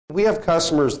We have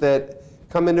customers that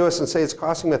come into us and say it's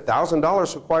costing them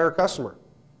 $1,000 to acquire a customer.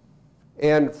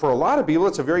 And for a lot of people,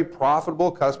 it's a very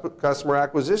profitable customer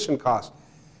acquisition cost.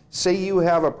 Say you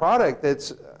have a product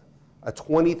that's a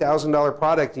 $20,000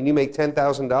 product and you make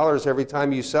 $10,000 every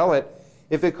time you sell it.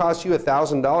 If it costs you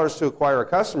 $1,000 to acquire a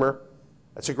customer,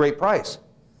 that's a great price.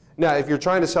 Now, if you're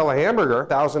trying to sell a hamburger,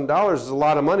 $1,000 is a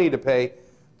lot of money to pay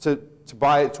to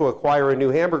acquire a new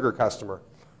hamburger customer.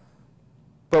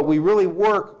 But we really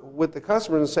work with the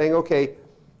customers and saying, okay,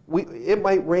 it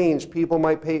might range. People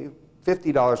might pay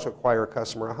 $50 to acquire a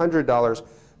customer, $100,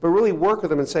 but really work with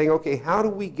them and saying, okay, how do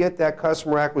we get that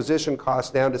customer acquisition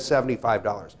cost down to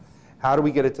 $75? How do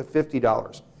we get it to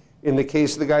 $50? In the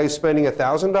case of the guy who's spending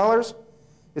 $1,000,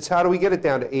 it's how do we get it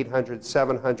down to $800,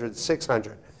 $700,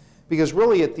 $600? Because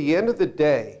really, at the end of the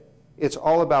day, it's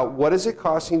all about what is it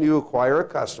costing you to acquire a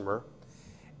customer,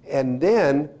 and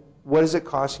then what is it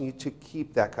costing you to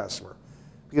keep that customer?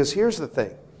 Because here's the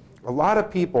thing. A lot of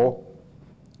people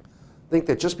think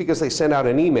that just because they send out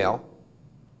an email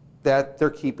that they're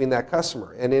keeping that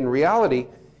customer. And in reality,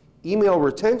 email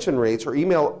retention rates or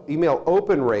email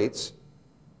open rates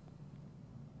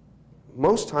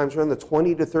most times are in the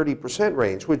 20 to 30%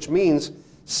 range, which means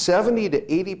 70 to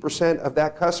 80% of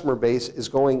that customer base is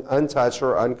going untouched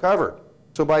or uncovered.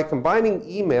 So by combining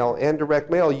email and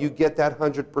direct mail, you get that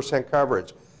 100%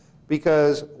 coverage.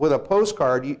 Because with a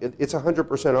postcard, it's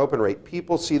 100% open rate.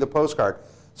 People see the postcard.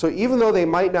 So even though they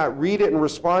might not read it and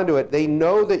respond to it, they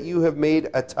know that you have made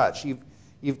a touch.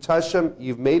 You've touched them,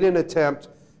 you've made an attempt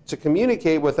to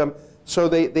communicate with them, so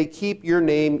they keep your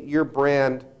name, your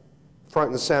brand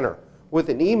front and center. With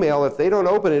an email, if they don't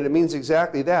open it, it means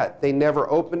exactly that. They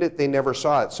never opened it, they never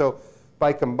saw it. So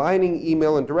by combining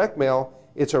email and direct mail,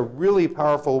 it's a really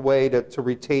powerful way to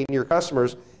retain your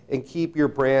customers and keep your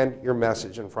brand, your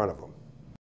message in front of them.